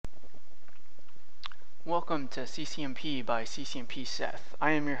Welcome to CCNP by CCNP Seth. I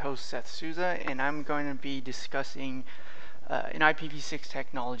am your host Seth Souza, and I'm going to be discussing an IPv6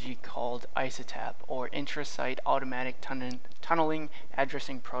 technology called ISATAP, or Intra-Site Automatic Tunneling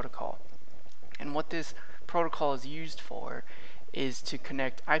Addressing Protocol. And what this protocol is used for is to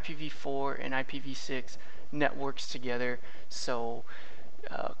connect IPv4 and IPv6 networks together, so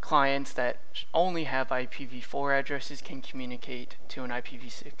clients that only have IPv4 addresses can communicate to an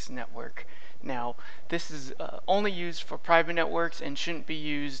IPv6 network. Now, this is only used for private networks and shouldn't be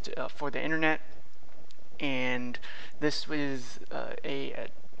used for the internet. And this is a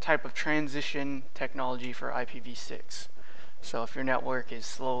type of transition technology for IPv6. So if your network is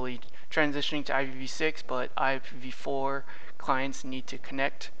slowly transitioning to IPv6, but IPv4 clients need to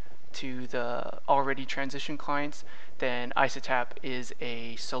connect to the already transitioned clients, then ISATAP is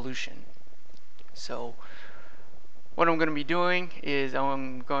a solution. So what I'm going to be doing is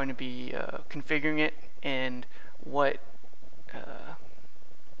I'm going to be configuring it, and what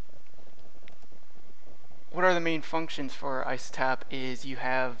are the main functions for ISATAP is you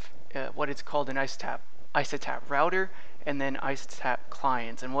have what is called an ISATAP router, and then ISATAP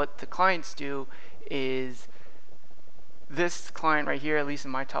clients. And what the clients do is, this client right here, at least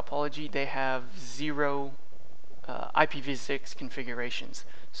in my topology, they have 0 IPv6 configurations.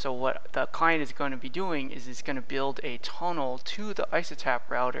 So what the client is going to be doing is it's going to build a tunnel to the ISATAP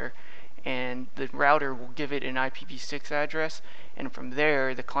router, and the router will give it an IPv6 address, and from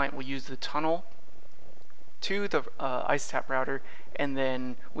there the client will use the tunnel to the ISATAP router, and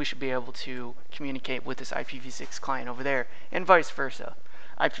then we should be able to communicate with this IPv6 client over there, and vice versa.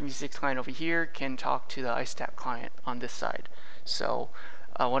 IPv6 client over here can talk to the ISATAP client on this side. So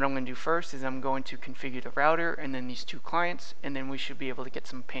what I'm going to do first is I'm going to configure the router and then these two clients, and then we should be able to get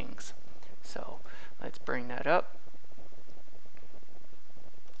some pings. So let's bring that up.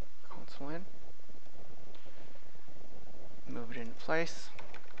 Console in. Move it into place.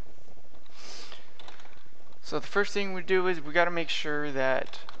 So the first thing we do is we got to make sure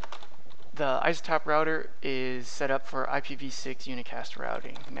that the ISATAP router is set up for IPv6 unicast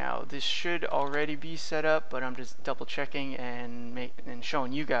routing. Now this should already be set up, but I'm just double checking and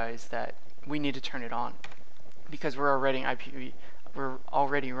showing you guys that we need to turn it on, because we're already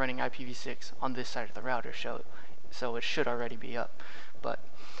running IPv6 on this side of the router, so it should already be up. But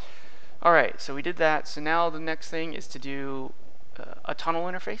alright, so we did that. So now the next thing is to do a tunnel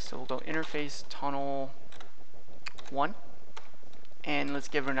interface. So we'll go interface tunnel 1, and let's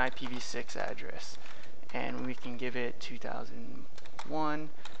give it an IPv6 address, and we can give it 2001,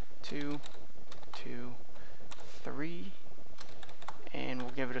 2, 3, and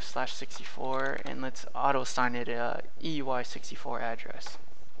we'll give it a /64, and let's auto assign it a EUI64 address.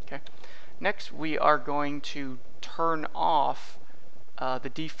 Okay. Next, we are going to turn off the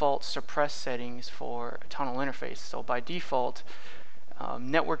default suppress settings for a tunnel interface. So by default,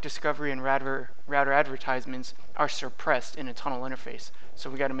 network discovery and router advertisements are suppressed in a tunnel interface. So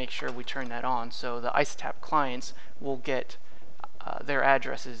we got to make sure we turn that on, so the ISATAP clients will get their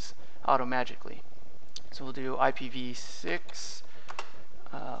addresses automatically. So we'll do IPv6,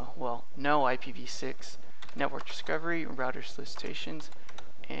 no IPv6, network discovery, router solicitations,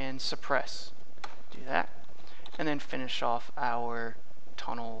 and suppress. Do that, and then finish off our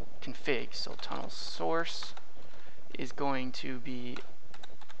tunnel config. So tunnel source is going to be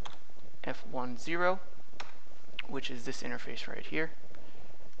F10, which is this interface right here,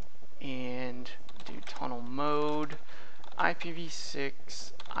 and do tunnel mode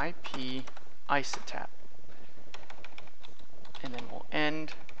IPv6 IP ISATAP, and then we'll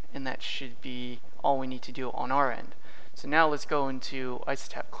end, and that should be all we need to do on our end. So now let's go into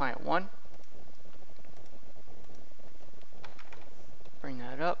ISATAP client 1, bring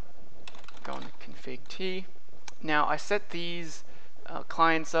that up, go into config T. Now I set these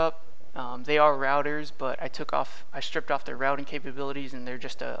clients up. They are routers, but I stripped off their routing capabilities, and they're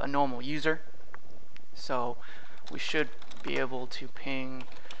just a normal user. So we should be able to ping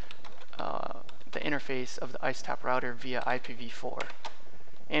the interface of the ISATAP router via IPv4,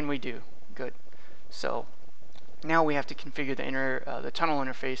 and we do. Good. So now we have to configure the tunnel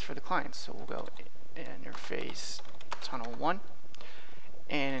interface for the clients. So we'll go interface tunnel 1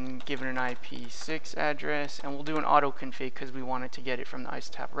 and give it an IP6 address, and we'll do an auto config because we wanted to get it from the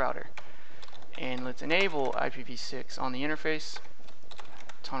ISATAP router. And let's enable IPv6 on the interface.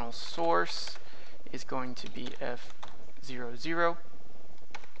 Tunnel source is going to be F00.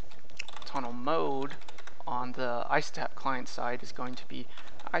 Tunnel mode on the ISATAP client side is going to be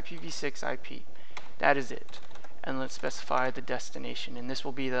IPv6 IP. That is it. And let's specify the destination, and this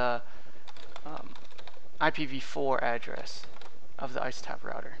will be the IPv4 address of the ISATAP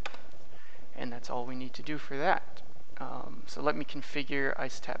router. and that's all we need to do for that. So let me configure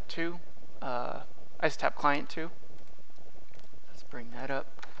ISATAP 2, ISATAP client 2. Let's bring that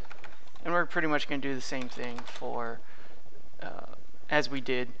up. And we're pretty much going to do the same thing for as we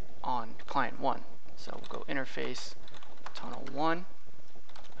did on client 1. So we'll go interface, tunnel 1,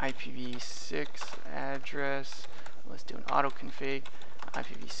 IPv6 address. Let's do an auto config,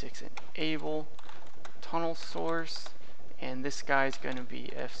 IPv6 enable, tunnel source, and this guy's going to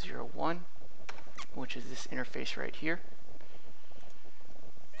be F01, which is this interface right here.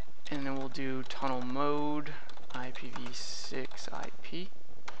 And then we'll do tunnel mode, IPv6 IP,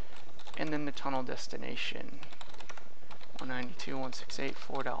 and then the tunnel destination,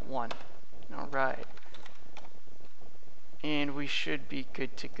 192.168.4.1. Alright. And we should be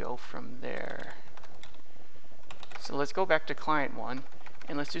good to go from there. So let's go back to client 1,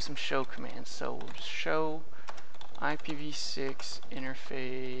 and let's do some show commands. So we'll just show IPv6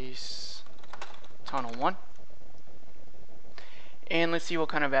 interface tunnel 1. And let's see what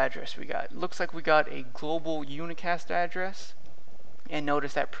kind of address we got. Looks like we got a global unicast address. And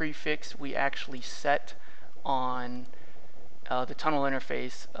notice that prefix we actually set on the tunnel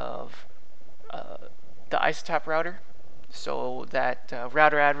interface of the ISATAP router. So that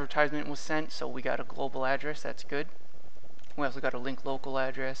router advertisement was sent, so we got a global address. That's good. We also got a link local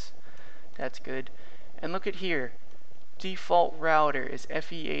address. That's good. And look at here. Default router is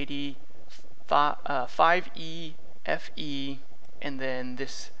FE80 5EFE, and then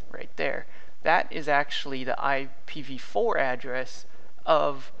this right there. That is actually the IPv4 address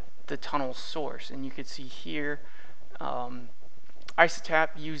of the tunnel source. And you can see here, ISATAP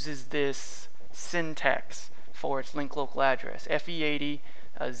uses this syntax for its link local address, FE80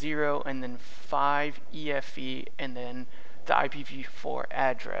 0 and then 5EFE and then the IPv4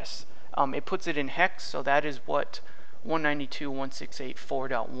 address. It puts it in hex, so that is what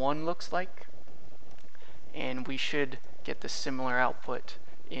 192.168.4.1 looks like, and we should get the similar output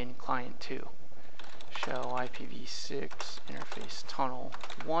in client 2. Show IPv6 interface tunnel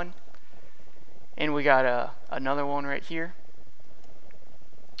 1, and we got another one right here.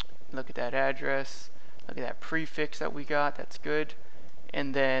 Look at that address, look at that prefix that we got, that's good.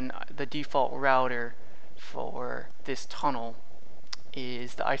 And then the default router for this tunnel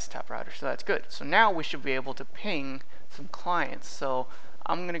is the ISATAP router, so that's good. So now we should be able to ping some clients. So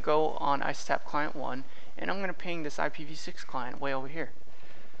I'm going to go on ISATAP client 1, and I'm going to ping this IPv6 client way over here.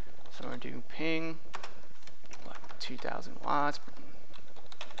 So I'm going to do ping 2000 watts,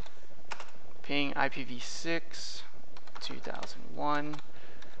 ping IPv6 2001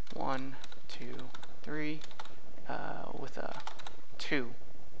 1 2 3 with a 2.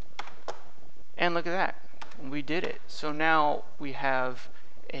 And look at that, we did it. So now we have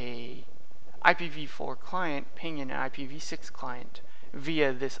a IPv4 client pinging an IPv6 client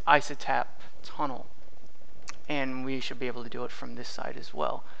via this ISATAP tunnel. And we should be able to do it from this side as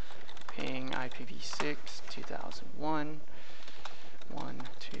well. Ping IPv6 2001 1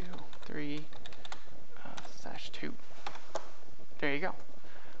 2 3 /2. There you go.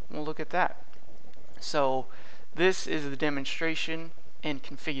 We'll look at that. So this is the demonstration and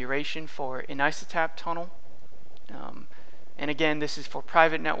configuration for an ISATAP tunnel. And again, this is for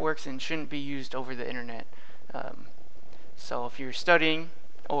private networks and shouldn't be used over the internet. So if you're studying,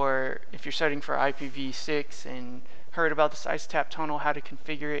 or if you're studying for IPv6 and heard about this ISATAP tunnel, how to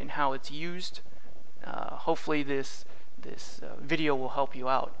configure it and how it's used, hopefully this video will help you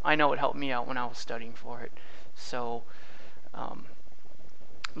out. I know it helped me out when I was studying for it. So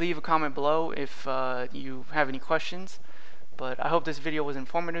leave a comment below if you have any questions. But I hope this video was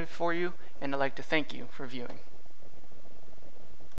informative for you, and I'd like to thank you for viewing.